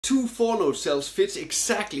Two 4-note cells fits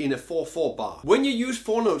exactly in a 4/4 bar. When you use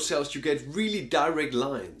 4-note cells, you get really direct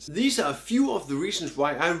lines. These are a few of the reasons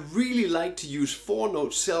why I really like to use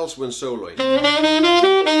 4-note cells when soloing.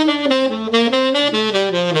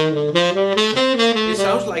 It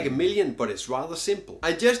sounds like a million, but it's rather simple.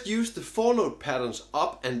 I just use the 4-note patterns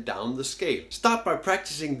up and down the scale. Start by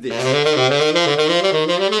practicing this.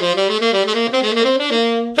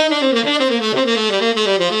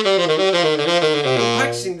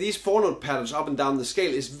 Practicing these 4-note patterns up and down the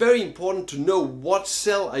scale is very important to know what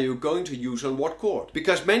cell are you going to use on what chord,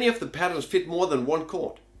 because many of the patterns fit more than one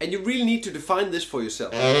chord. And you really need to define this for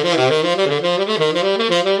yourself. The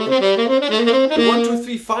 1, 2,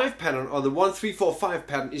 3, 5 pattern or the 1, 3, 4, 5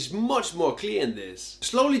 pattern is much more clear in this.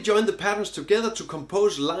 Slowly join the patterns together to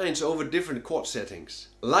compose lines over different chord settings.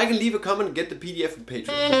 Like and leave a comment and get the PDF on Patreon.